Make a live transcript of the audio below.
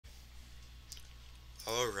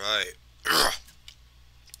Alright.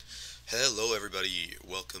 Hello everybody,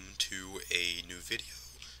 welcome to a new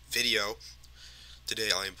video. Today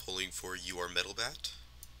I am pulling for your Metal Bat.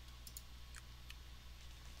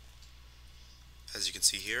 As you can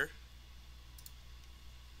see here.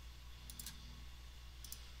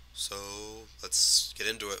 So let's get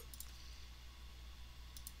into it.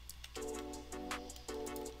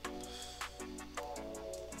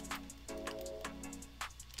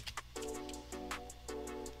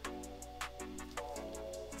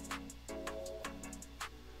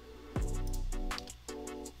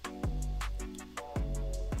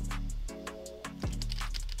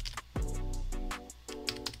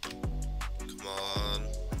 Come on.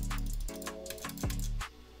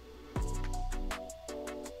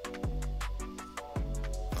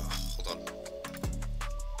 Hold on.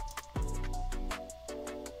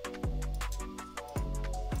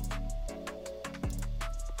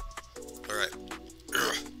 Alright.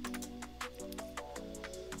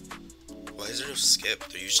 Why is there no skip?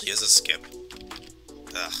 There usually is a skip.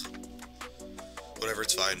 Ugh. Whatever,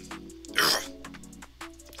 it's fine.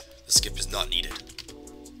 The skip is not needed.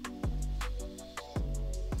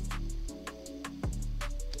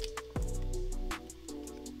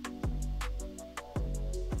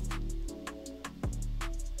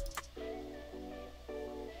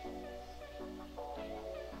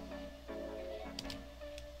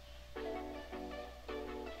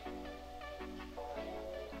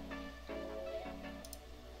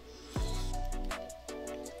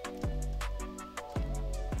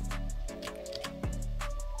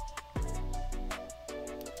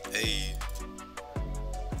 Hey,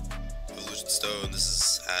 Illusion Stone, this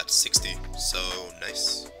is at 60, so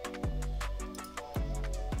nice.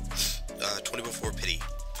 20 before pity,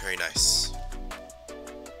 very nice.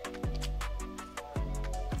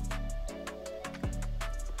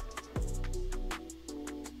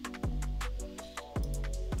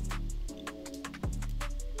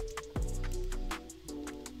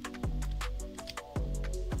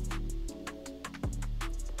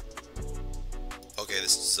 Okay,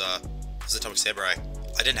 this is Atomic Samurai.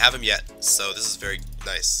 I didn't have him yet, so this is very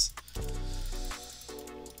nice.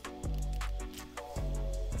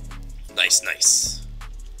 Nice.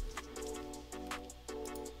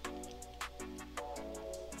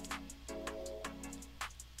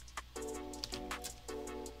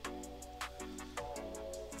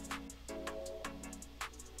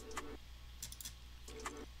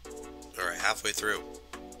 Alright, halfway through.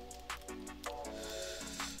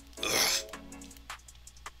 Ugh.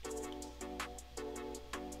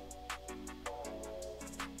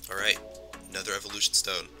 Alright, another Evolution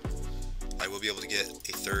Stone. I will be able to get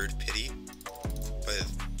a third pity by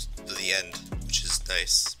the end, which is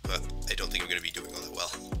nice, but I don't think I'm going to be doing all that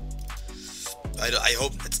well. I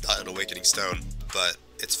hope it's not an Awakening Stone, but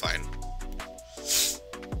it's fine.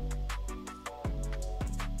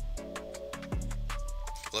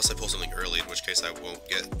 Unless I pull something early, in which case I won't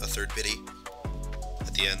get a third pity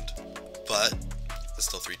at the end, but that's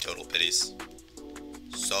still 3 total pities.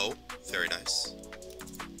 So, very nice.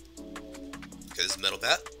 Okay, this is Metal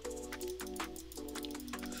Bat.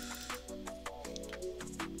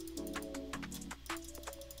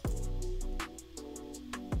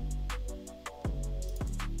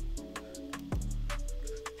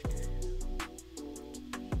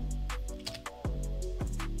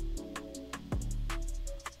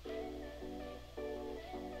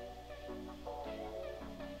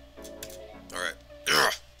 Alright.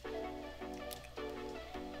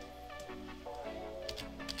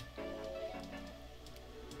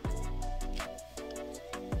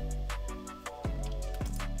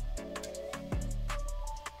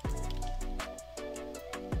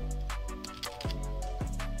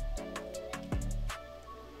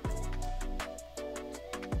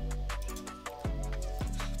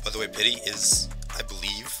 By the way, pity is, I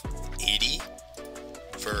believe, 80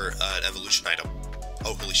 for an evolution item.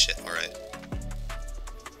 Oh, holy shit, alright.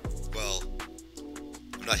 Well,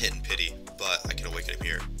 I'm not hitting pity, but I can awaken him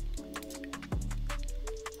here.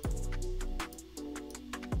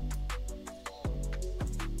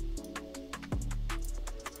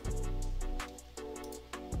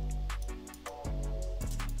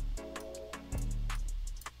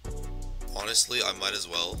 Honestly, I might as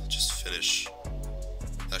well just finish.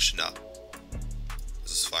 Actually, no.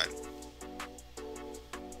 This is fine.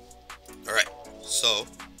 Alright, so.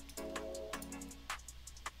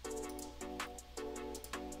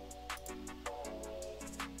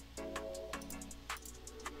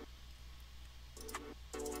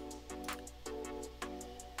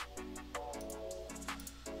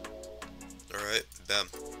 Alright, bam.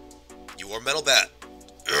 You are Metal Bat.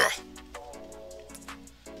 Ugh.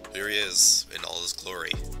 is in all his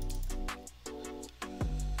glory.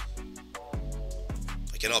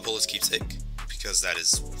 I cannot pull his keepsake because that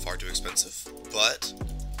is far too expensive, but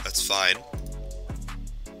that's fine.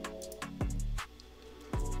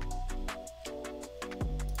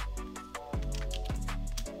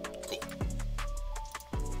 Cool.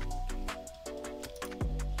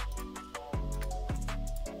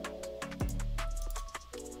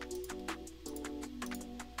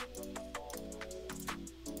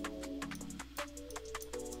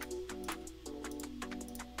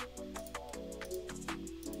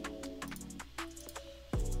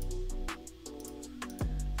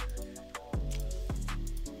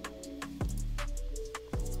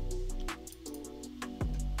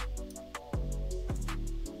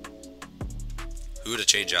 Who to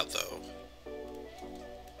change out though?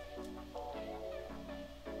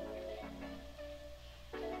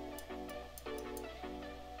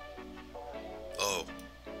 Oh.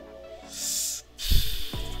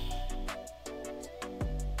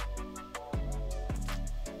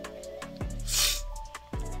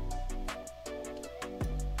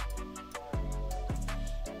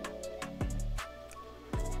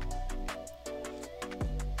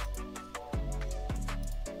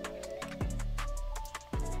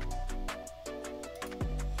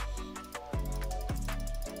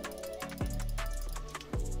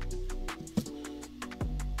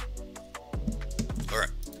 Alright.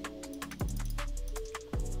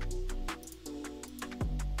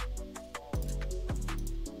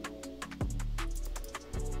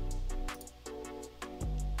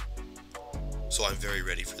 So I'm very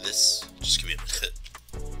ready for this. Just give me a minute.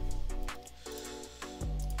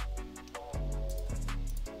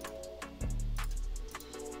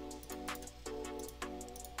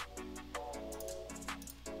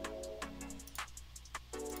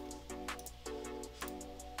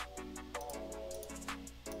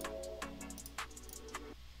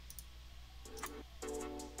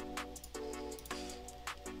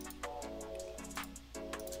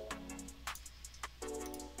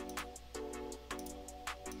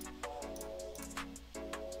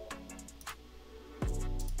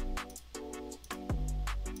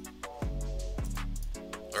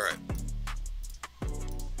 Alright.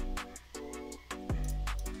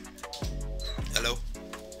 Hello?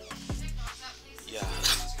 Yeah.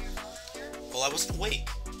 Well, I wasn't awake.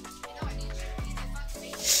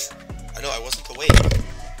 I know, I wasn't awake.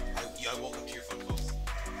 I woke up to your phone calls.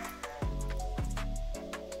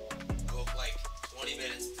 I woke like 20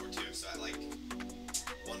 minutes before 2, so at like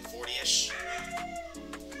 1:40-ish.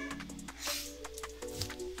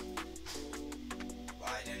 But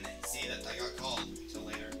I didn't see that I got called until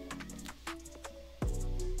later.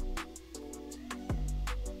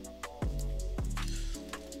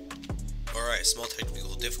 Alright, small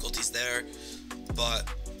technical difficulties there,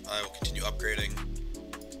 but I will continue upgrading.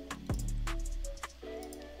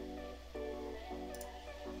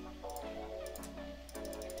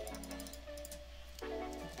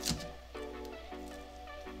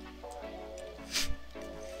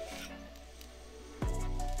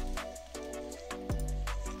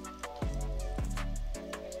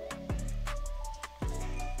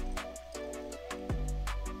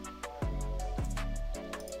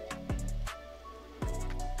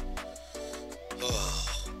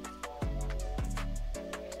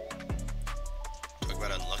 Talk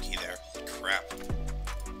about unlucky there. Holy crap.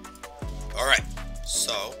 Alright,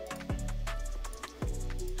 so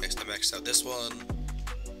next I maxed out this one.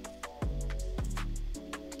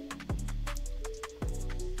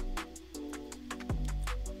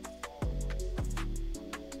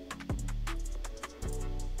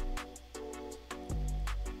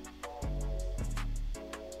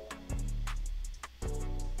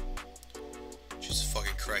 Jesus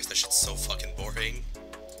fucking Christ, that shit's so fucking boring.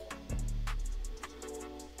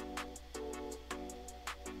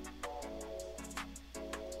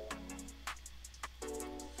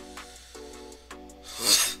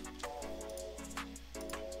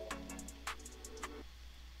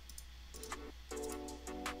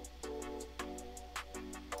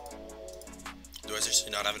 Do I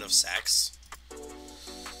seriously not have enough sacks?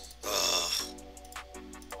 Ugh.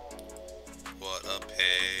 What a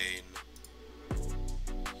pain.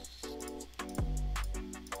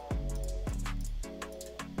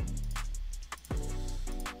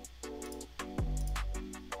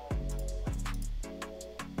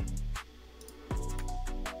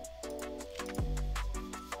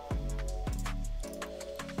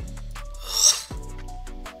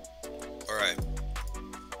 Alright.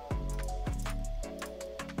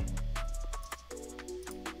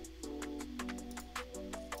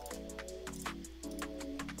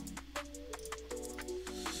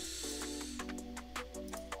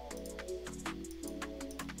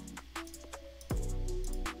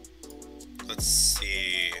 Let's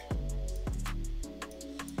see.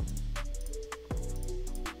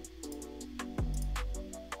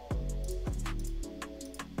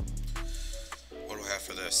 What do I have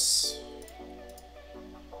for this?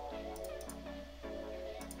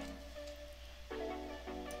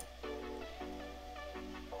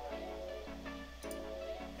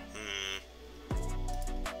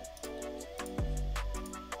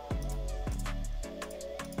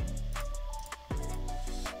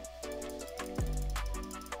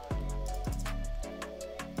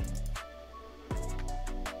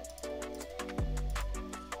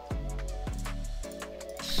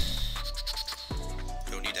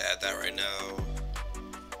 That right now.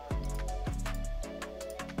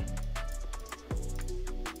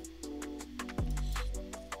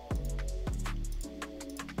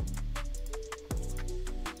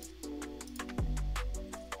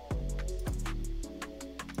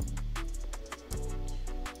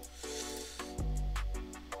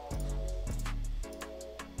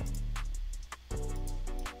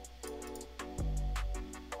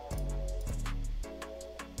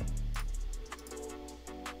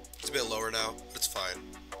 A bit lower now, but it's fine.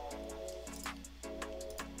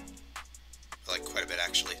 I like quite a bit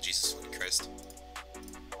actually. Jesus fucking Christ.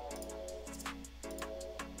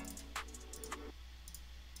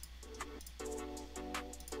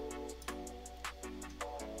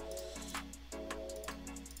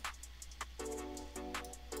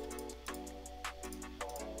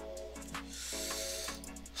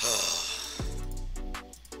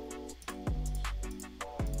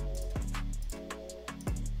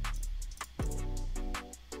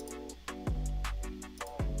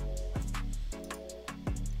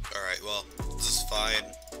 Well, this is fine.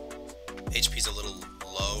 HP's a little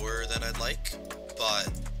lower than I'd like, but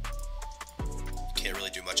can't really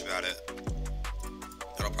do much about it.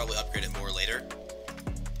 But I'll probably upgrade it more later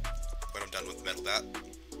when I'm done with Metal Bat.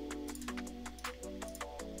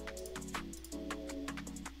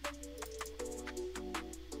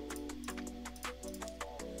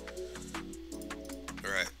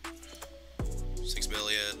 Alright. 6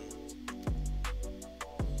 million.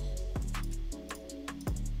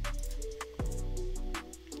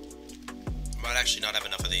 Might actually not have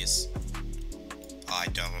enough of these. I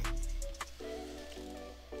don't.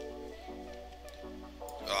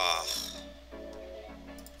 Ah.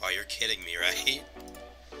 Oh, you're kidding me, right?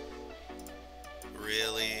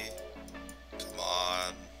 Really? Come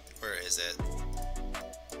on. Where is it?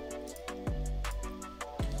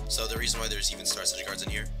 So the reason why there's even Star Sigil cards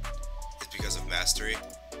in here is because of Mastery.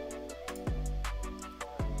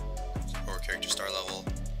 Or character star level.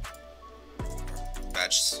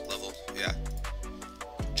 Badge level, yeah.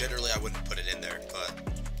 Generally, I wouldn't put it in there, but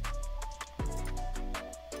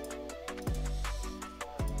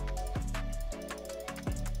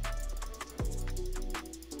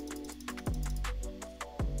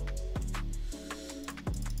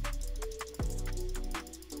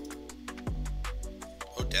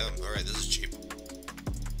oh damn! All right, this is cheap.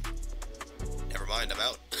 Never mind, I'm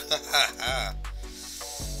out.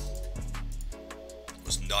 It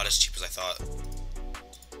was not as cheap as I thought.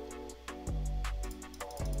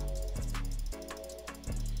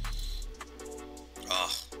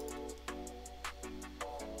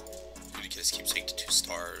 Just keep saying to 2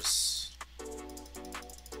 stars.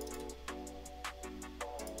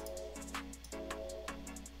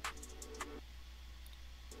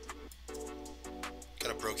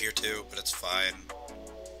 Kind of broke here too, but it's fine.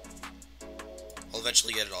 I'll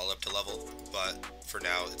eventually get it all up to level, but for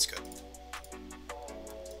now it's good.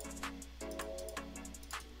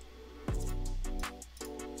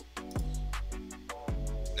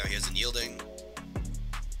 Now he has an yielding,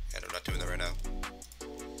 and I'm not doing that right now.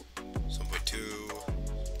 1.2.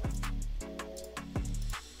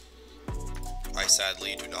 I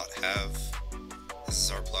sadly do not have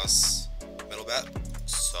SSR Plus Metal Bat,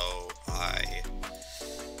 so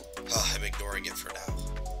I'm ignoring it for now.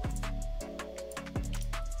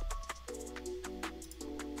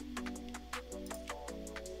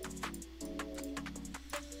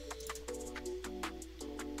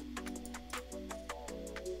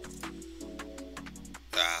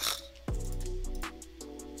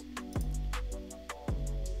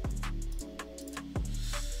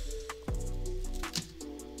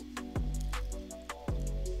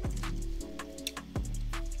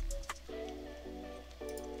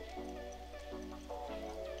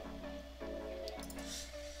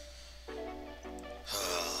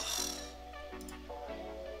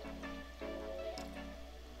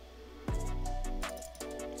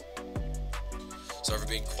 Sorry for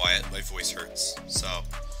being quiet, my voice hurts, so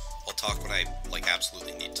I'll talk when I,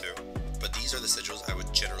 absolutely need to. But these are the sigils I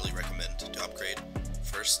would generally recommend to upgrade.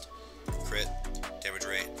 First, crit, damage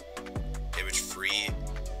rate, damage free,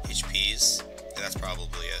 HPs, and that's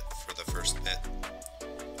probably it for the first bit.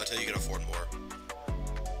 Until you can afford more.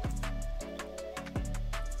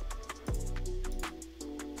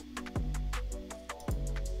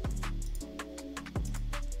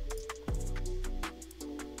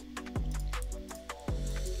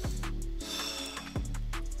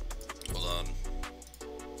 Hold on.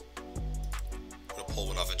 I'm gonna pull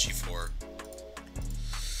one off at G4.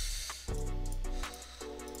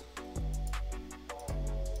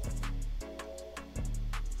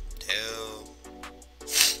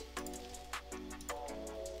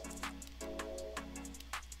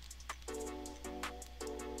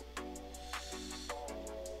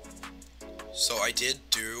 So I did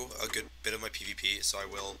do a good bit of my PvP, so I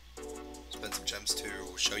will spend some gems to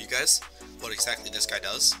show you guys what exactly this guy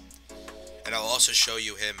does. And I'll also show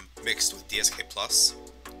you him mixed with DSK Plus,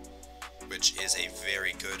 which is a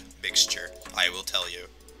very good mixture, I will tell you.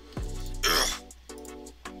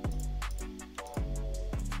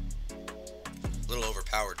 A little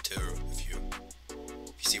overpowered too, if you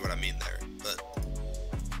see what I mean there. But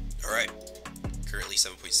alright, currently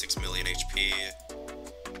 7.6 million HP.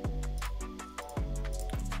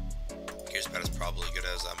 Gear's about as probably good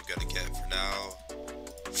as I'm gonna get for now.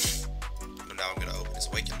 And now I'm gonna open his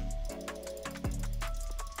Awaken.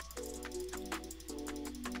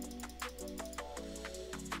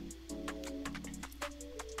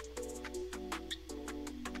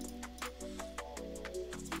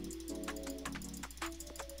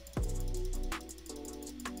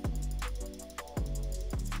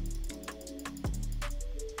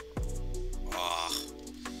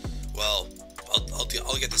 Well,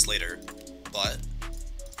 I'll get this later, but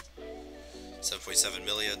 7.7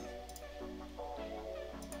 million.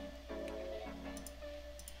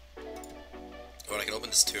 Oh, and I can open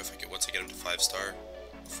this too if I get once I get him to 5-star,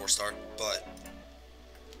 4-star, but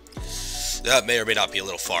that may or may not be a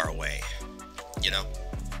little far away, you know.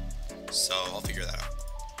 So I'll figure that out.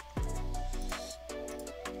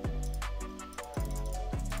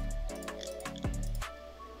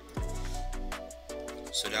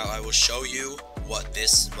 So now I will show you what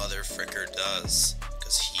this mother fricker does,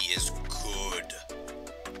 because he is good.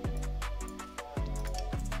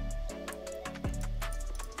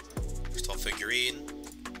 First of all, figurine.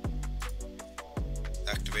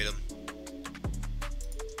 Activate him.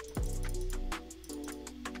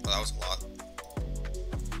 Oh, that was a lot.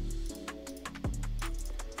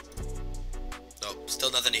 Nope,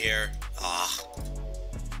 still nothing here. Ah.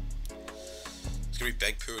 It's gonna be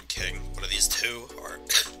Bangpoo and King. One of these two, or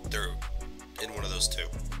they're in one of those two.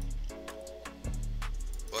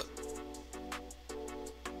 What?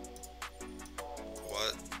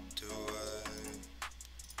 What do I...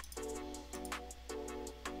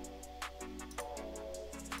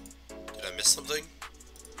 Did I miss something?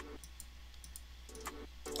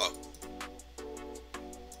 Oh.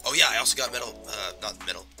 Oh yeah, I also got metal, not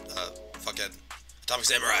metal, fucking Atomic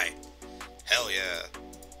Samurai. Hell yeah.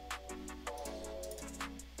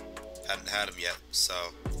 Hadn't had him yet, so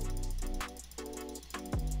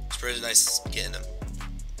it's pretty nice getting him.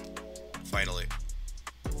 Finally.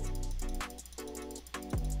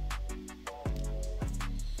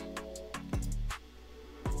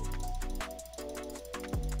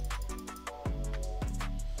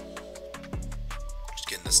 Just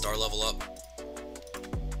getting the star level up.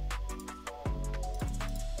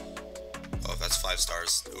 Oh, that's 5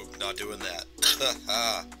 stars. Ooh, not doing that.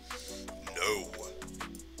 No.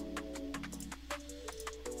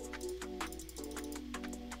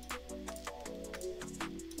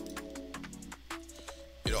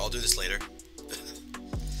 You know, I'll do this later. This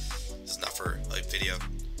is not for a video.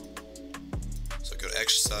 So go to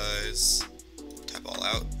exercise, type all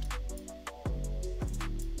out.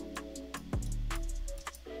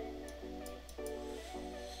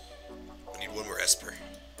 I need one more Esper.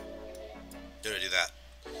 Gonna do that.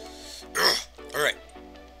 Alright.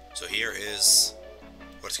 So here is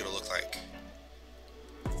what it's gonna look like.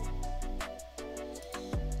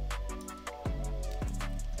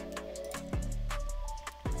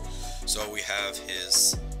 So we have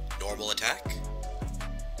his normal attack,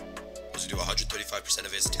 which will do 135%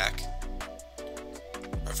 of his attack.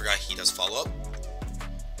 I forgot he does follow up.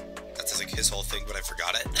 That's like his whole thing, but I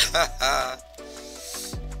forgot it.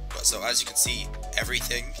 But so as you can see,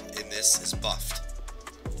 everything in this is buffed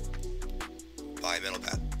by Metal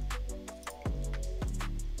Bat.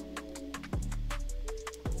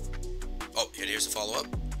 Oh, and here's the follow up.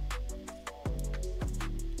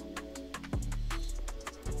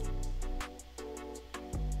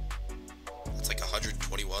 That's like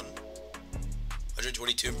 121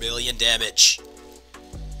 22 million damage.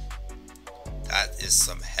 That is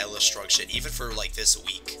some hella strong shit, even for like this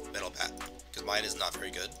weak metal bat, because mine is not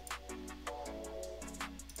very good.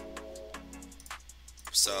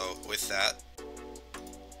 So with that,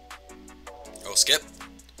 oh, skip.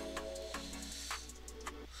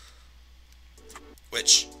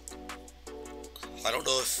 Which, I don't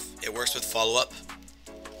know if it works with follow-up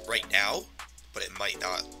right now, but it might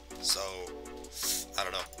not, so I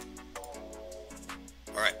don't know.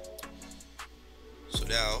 Alright, so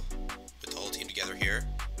now, put the whole team together here.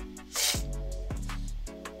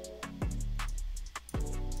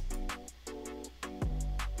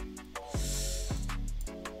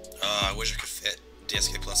 I wish I could fit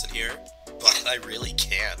DSK Plus in here, but I really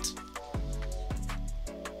can't.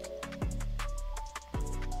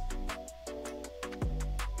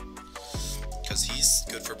 Because he's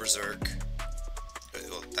good for Berserk.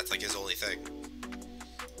 Well, that's like his only thing.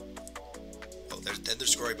 Oh, then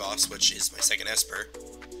there's Gory Boss, which is my second Esper.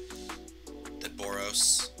 Then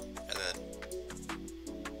Boros, and then...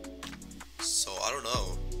 So, I don't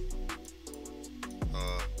know.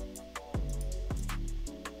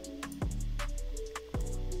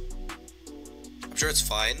 I'm sure it's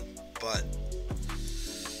fine, but...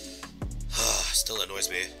 still annoys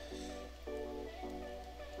me.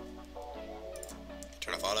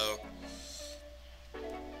 Turn off auto.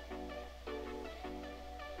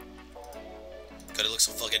 God, it looks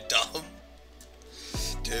so fucking dumb.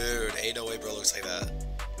 Dude, ain't no way bro looks like that.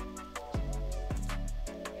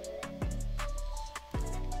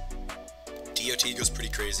 DOT goes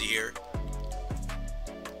pretty crazy here.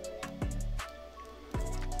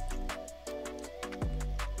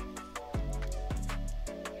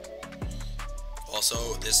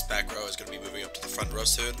 Also, this back row is going to be moving up to the front row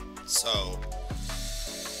soon, so...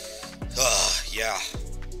 yeah.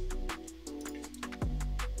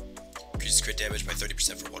 Increases crit damage by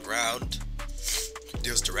 30% for 1 round.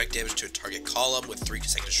 Deals direct damage to a target column with 3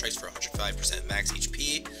 consecutive strikes for 105% max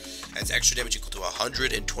HP. Adds extra damage equal to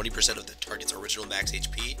 120% of the target's original max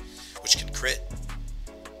HP, which can crit.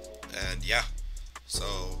 And yeah,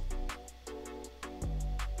 so...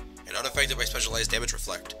 And unaffected by specialized damage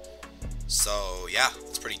reflect. So yeah,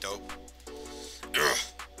 it's pretty dope.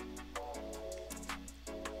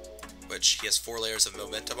 Which he has 4 layers of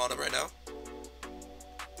momentum on him right now.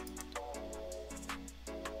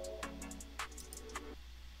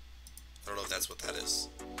 I don't know if that's what that is.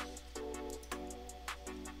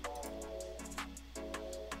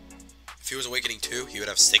 If he was Awakening 2, he would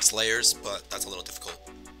have 6 layers, but that's a little difficult.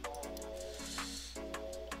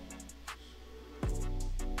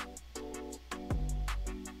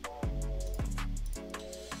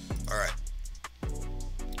 Alright.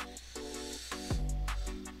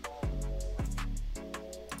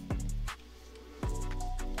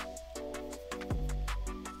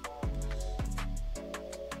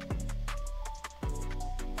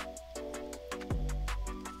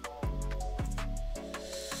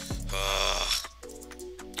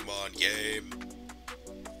 Come on, game.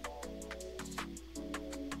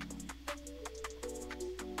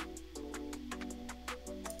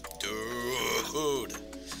 Dude.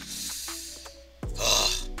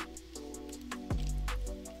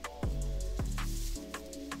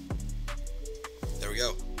 There we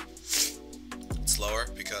go. It's slower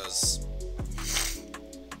because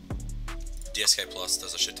DSK Plus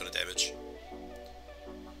does a shit ton of damage.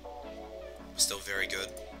 Still very good.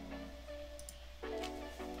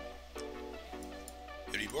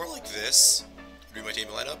 It'd be more like this. Would be my team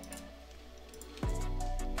lineup.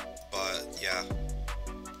 But yeah.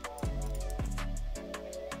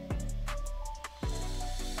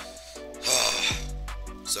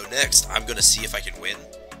 So next, I'm gonna see if I can win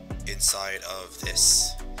inside of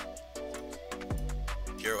this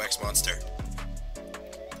Hero X monster,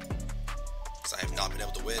 because I have not been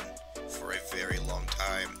able to win for a very long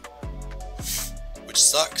time, which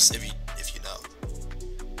sucks if you know.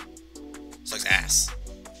 Sucks ass.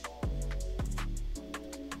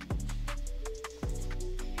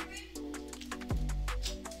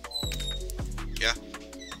 Yeah.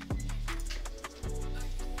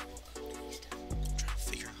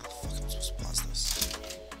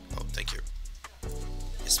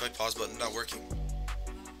 My pause button not working.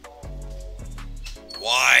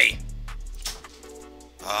 Why?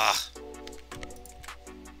 Ah.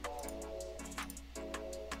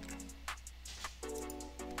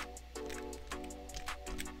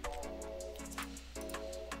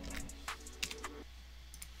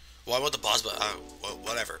 Why want the pause button?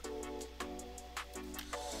 Whatever.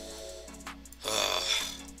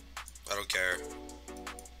 I don't care.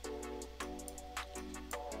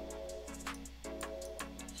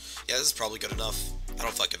 Yeah, this is probably good enough. I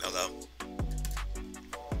don't fucking know though.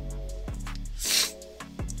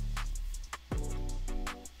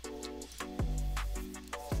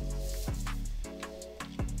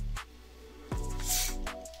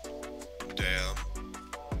 Damn.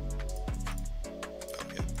 Oh,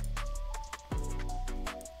 yeah.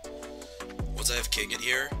 Once I have king in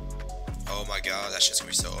here, oh my god, that's just gonna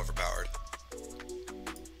be so overpowered.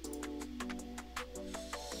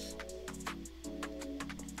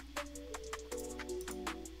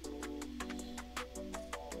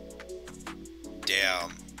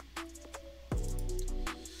 Damn.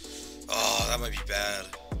 Oh, that might be bad.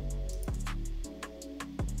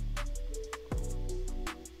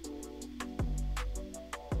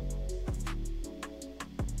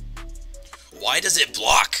 Why does it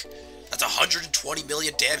block? That's 120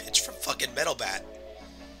 million damage from fucking Metal Bat.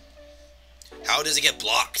 How does it get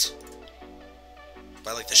blocked?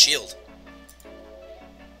 By like the shield.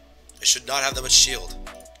 It should not have that much shield.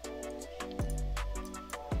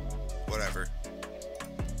 Whatever.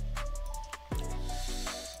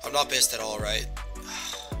 I'm not pissed at all, right?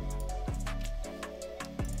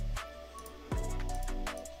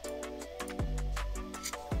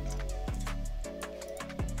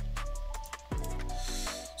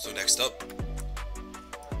 So next up,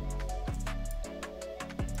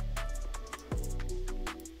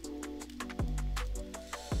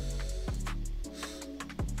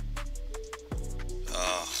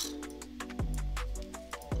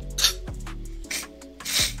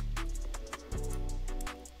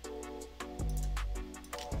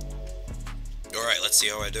 alright, let's see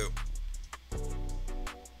how I do.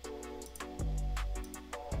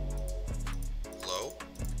 Hello?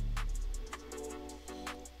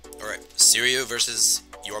 Alright, Syrio versus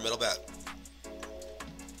your Metal Bat.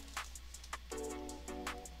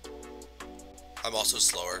 I'm also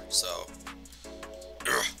slower, so...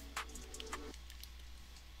 Ugh.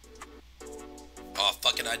 Oh,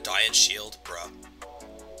 fucking I die in shield, bruh.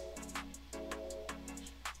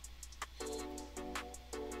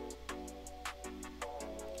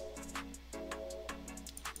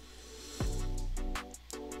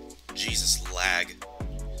 Jesus, lag.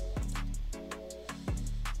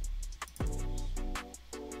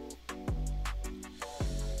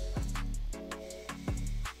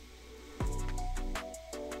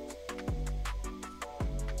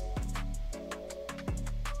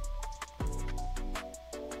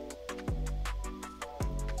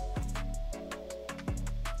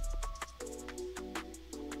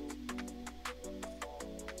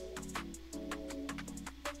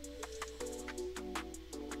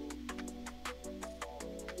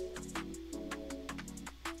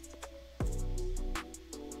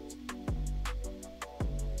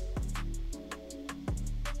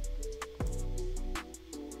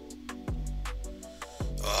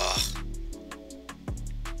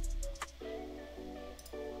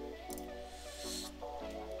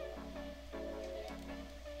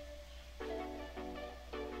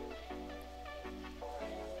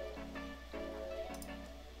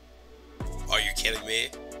 Are you kidding me?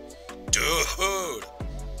 Dude!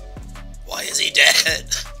 Why is he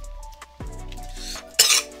dead?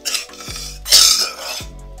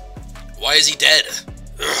 Why is he dead?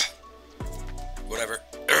 Whatever.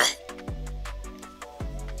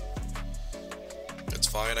 It's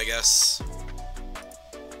fine, I guess.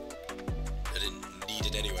 I didn't need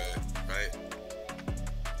it anyway, right?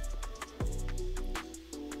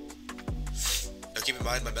 Now keep in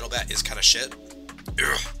mind, my Metal Bat is kind of shit.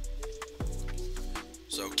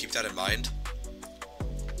 So keep that in mind.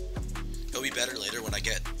 It'll be better later when I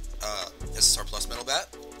get SSR Plus Metal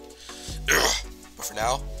Bat. But for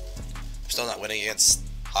now, I'm still not winning against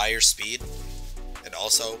higher speed and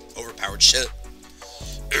also overpowered shit.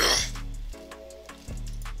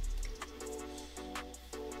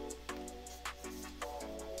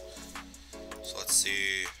 So let's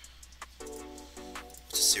see.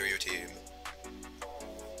 What's a Syrio team?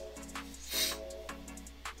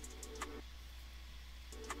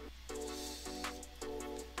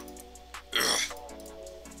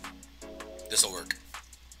 This'll work.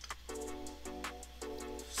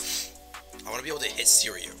 I want to be able to hit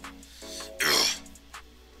Syrio.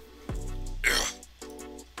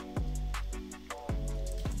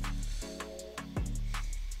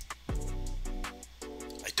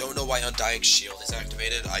 I don't know why Undying Shield is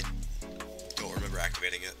activated. I don't remember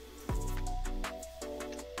activating it.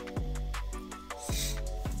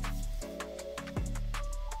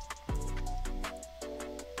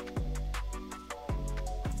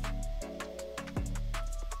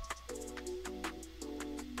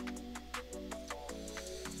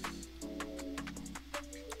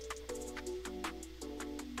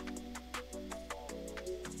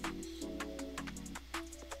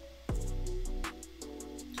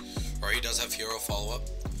 does have hero follow-up.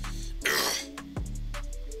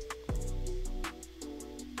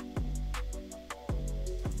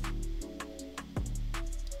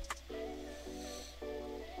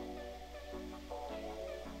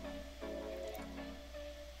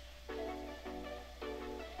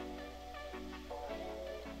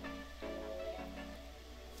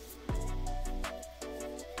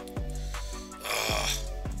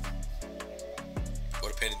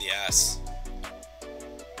 What a pain in the ass.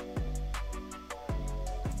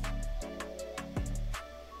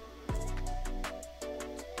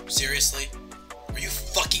 Seriously? Are you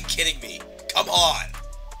fucking kidding me? Come on!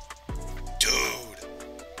 Dude!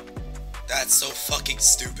 That's so fucking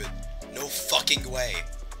stupid. No fucking way.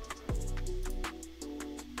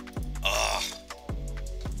 Ugh.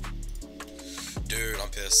 Dude, I'm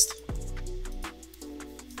pissed.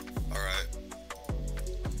 Alright.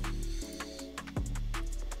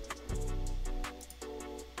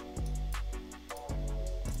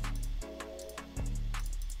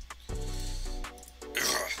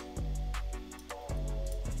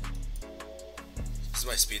 This is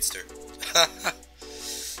my speedster.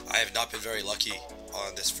 I have not been very lucky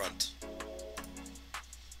on this front.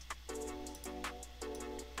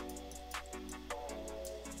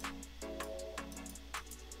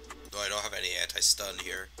 No, I don't have any anti-stun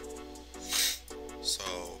here. So...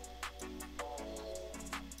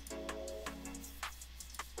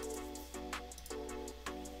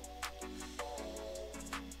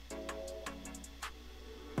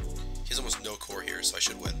 he has almost no core here, so I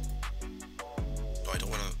should win. No, I don't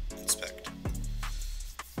want to inspect.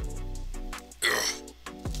 Ugh.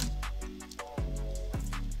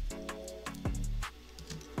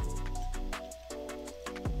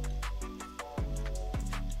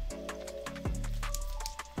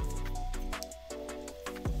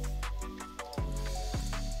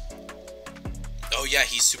 Oh yeah,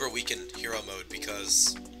 he's super weak in hero mode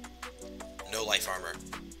because no life armor.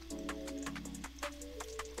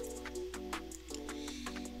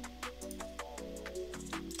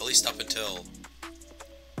 At least up until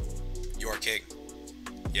you are king.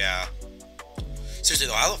 Yeah. Seriously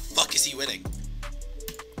though, how the fuck is he winning?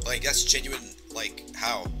 Like, that's genuine, like,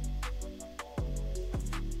 how?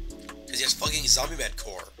 Because he has fucking zombie man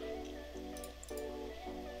core.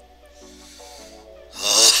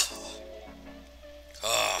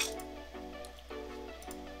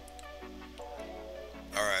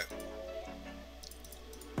 Alright.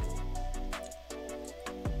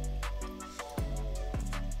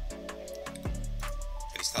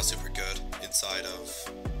 And he's not super good inside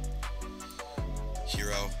of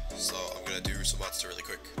hero, so I'm gonna do some monster really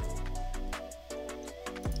quick.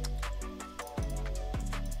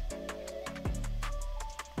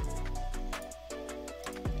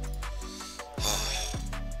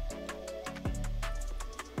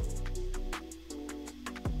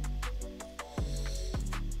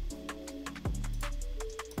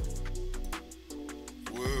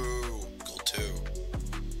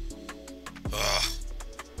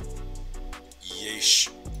 Yeesh.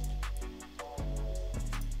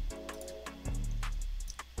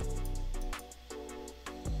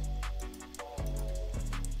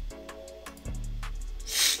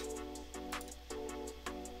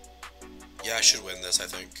 Yeah, I should win this, I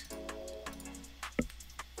think.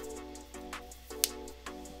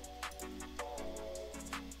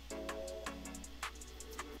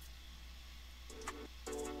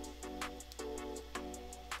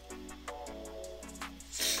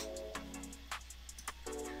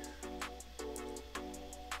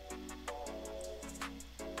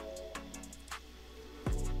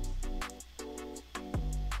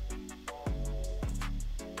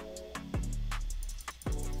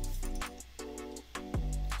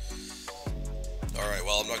 Alright,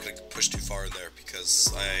 well, I'm not going to push too far in there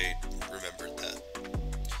because I remembered that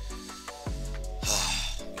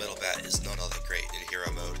Metal Bat is not all that great in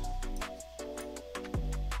hero mode.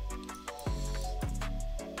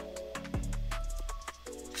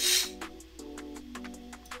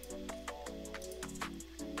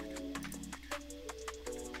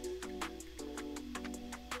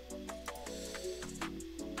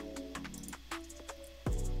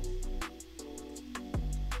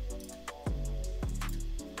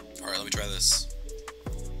 Alright, let me try this.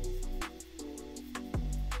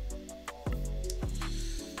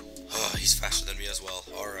 Oh, he's faster than me as well.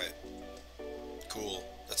 Alright. Cool.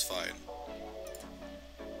 That's fine.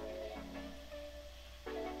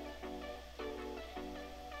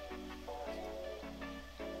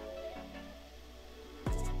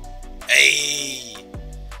 Hey!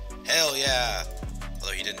 Hell yeah!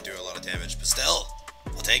 Although he didn't do a lot of damage, but still,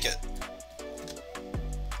 I'll take it.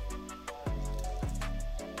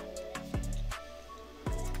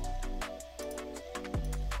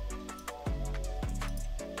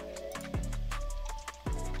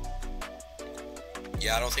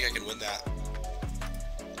 Yeah, I don't think I can win that.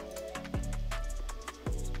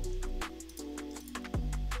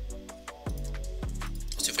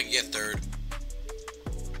 Let's see if I can get third.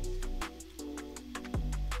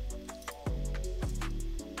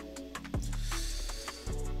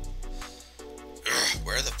 Ugh,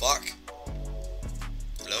 where the fuck?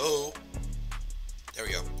 Hello? There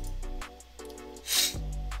we go.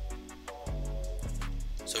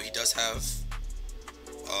 So he does have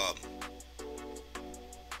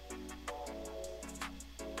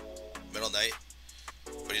Middle Knight,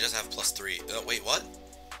 but he doesn't have +3. Oh, wait, what?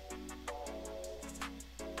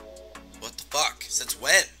 What the fuck? Since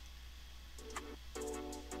when?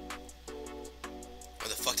 Where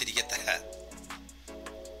the fuck did he get that?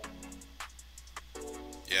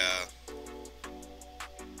 Yeah.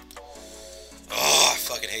 Oh, I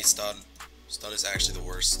fucking hate stun. Stun is actually the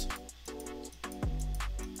worst.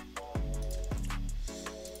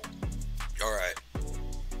 Alright.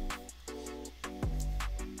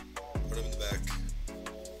 Put him in the back.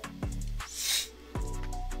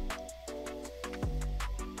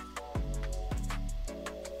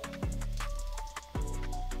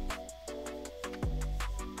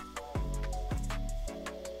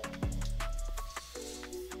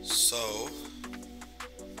 So,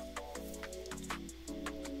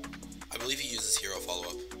 I believe he uses hero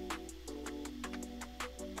follow-up.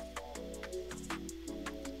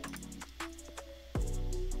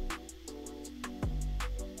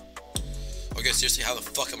 Okay, seriously, how the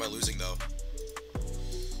fuck am I losing though?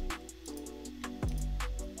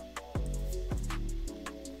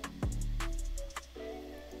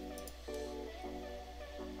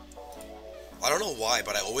 I don't know why,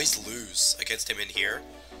 but I always lose against him in here.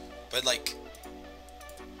 But like,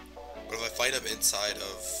 what if I fight him inside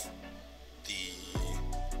of the...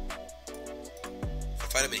 If I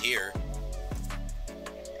fight him in here,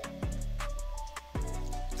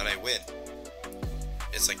 then I win.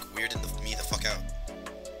 It's like weirding me the fuck out.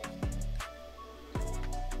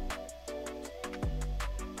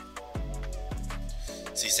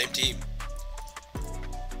 See, same team.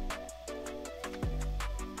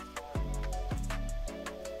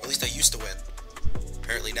 At least I used to win.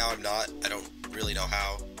 Apparently now I'm not. I don't really know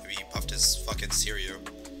how. Maybe he buffed his fucking Sirio.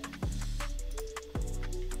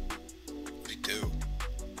 What'd he do?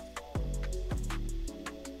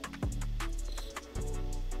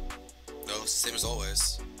 No, same as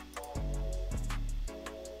always.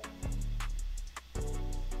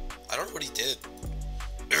 I don't know what he did.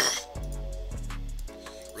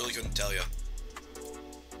 Really couldn't tell you.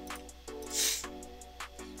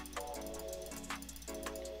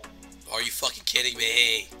 Are you fucking kidding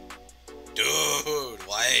me? Dude,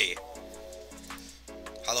 why?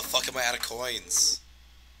 How the fuck am I out of coins?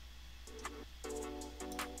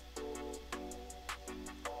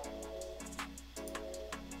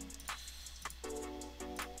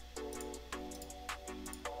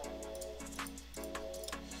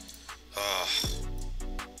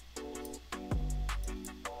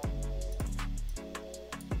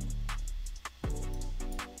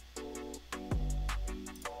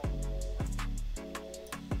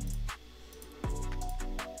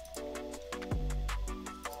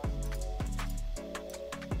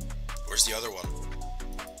 Where's the other one?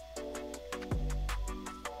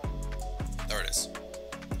 There it is.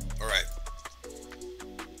 Alright.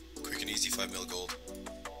 Quick and easy 5 mil gold.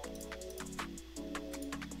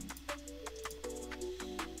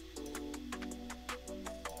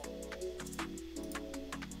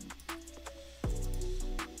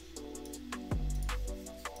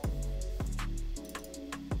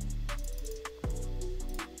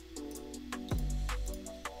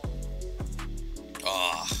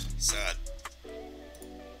 Ah, sad.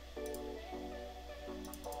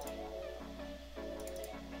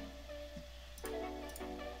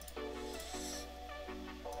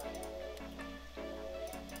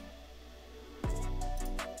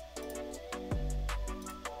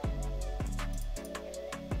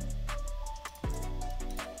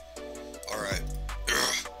 All right.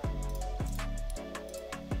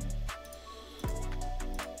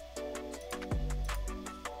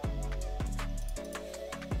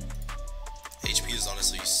 HP is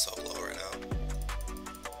honestly so low right now.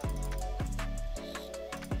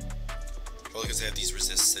 Probably because they have these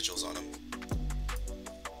resist sigils on them.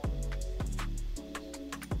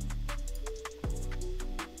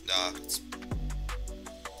 Nah, it's...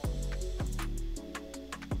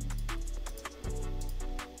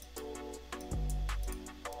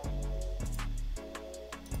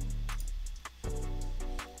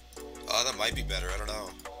 that might be better, I don't know.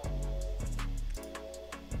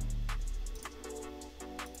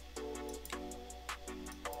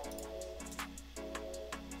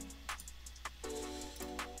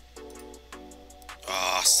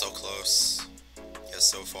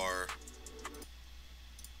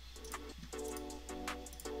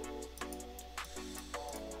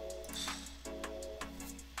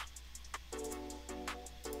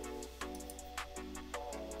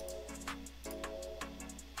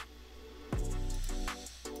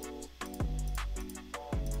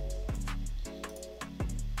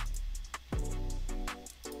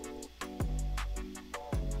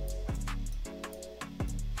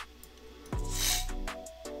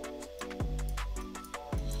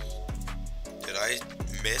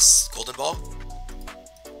 miss golden ball?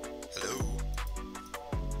 Hello?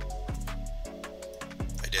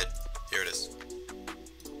 I did. Here it is.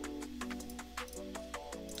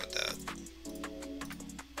 Got that.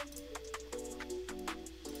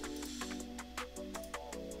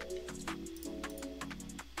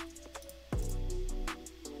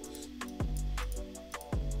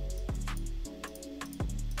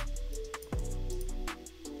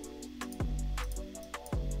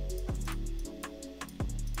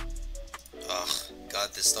 Ugh, God,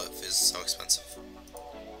 this stuff is so expensive.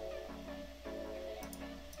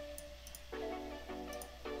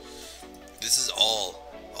 This is all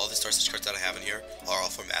the Star Stitch cards that I have in here are all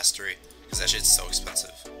for Mastery, because that shit's so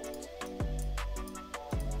expensive.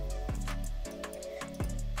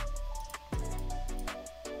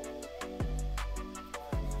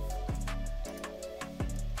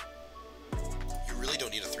 You really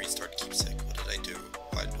don't need a 3-star keepsake. What did I do?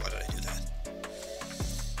 Why did I do that?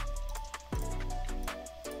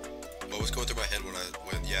 What was going through my head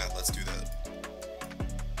when yeah, let's do that.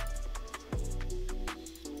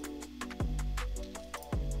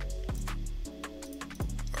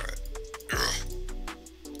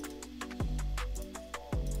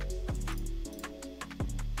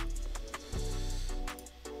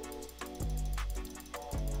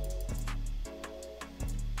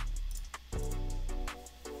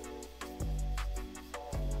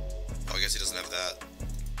 Oh, I guess he doesn't have that.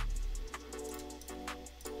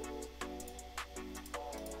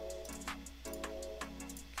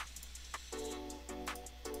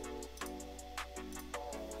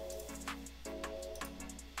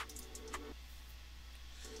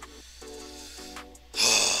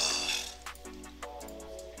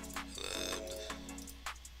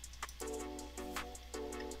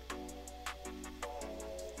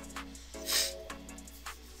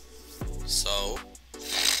 So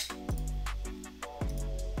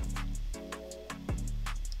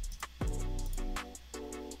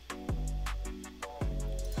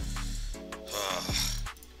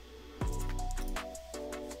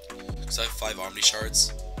because I have 5 Omni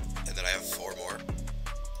shards, and then I have 4 more.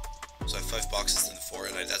 So I have 5 boxes and 4,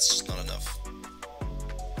 and that's just not enough.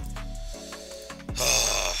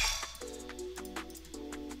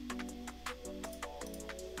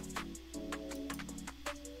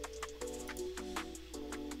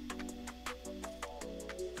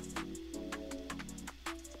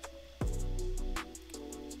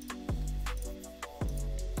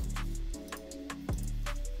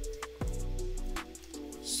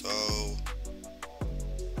 So,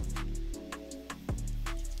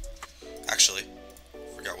 actually,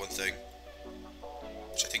 forgot one thing,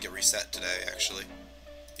 which I think it reset today, actually.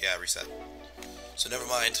 Yeah, reset. So never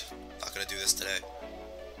mind, not gonna do this today.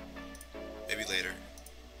 Maybe later.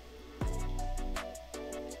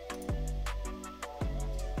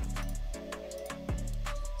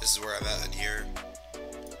 This is where I'm at in here.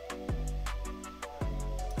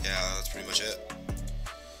 Yeah, that's pretty much it.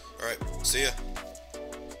 Alright, see ya.